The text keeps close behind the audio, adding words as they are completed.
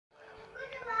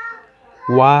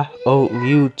YO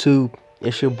YouTube,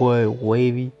 it's your boy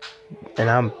Wavy, and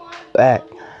I'm back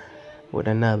with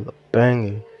another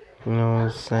banger. You know what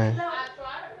I'm saying?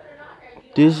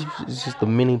 This is just a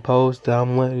mini post that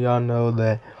I'm letting y'all know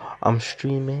that I'm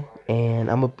streaming, and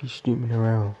I'm gonna be streaming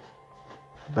around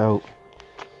about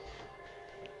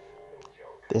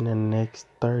in the next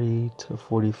 30 to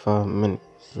 45 minutes.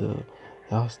 So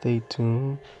y'all stay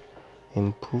tuned,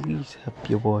 and please help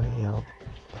your boy out.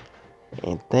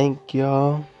 And thank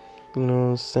y'all. You know what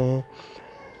I'm saying?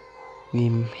 We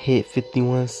hit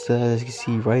 51 subs, as you can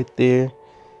see right there.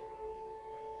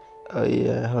 Oh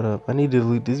yeah, hold up. I need to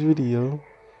delete this video.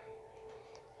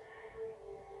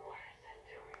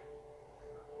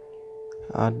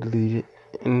 I'll delete it.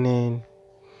 And then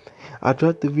I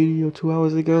dropped the video 2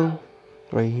 hours ago.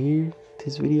 Right here.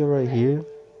 This video right here.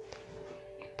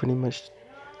 Pretty much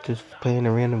just playing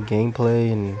a random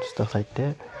gameplay and stuff like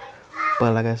that.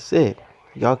 But like I said,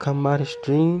 y'all come by the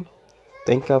stream.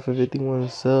 Thank y'all for 51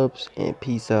 subs and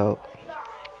peace out.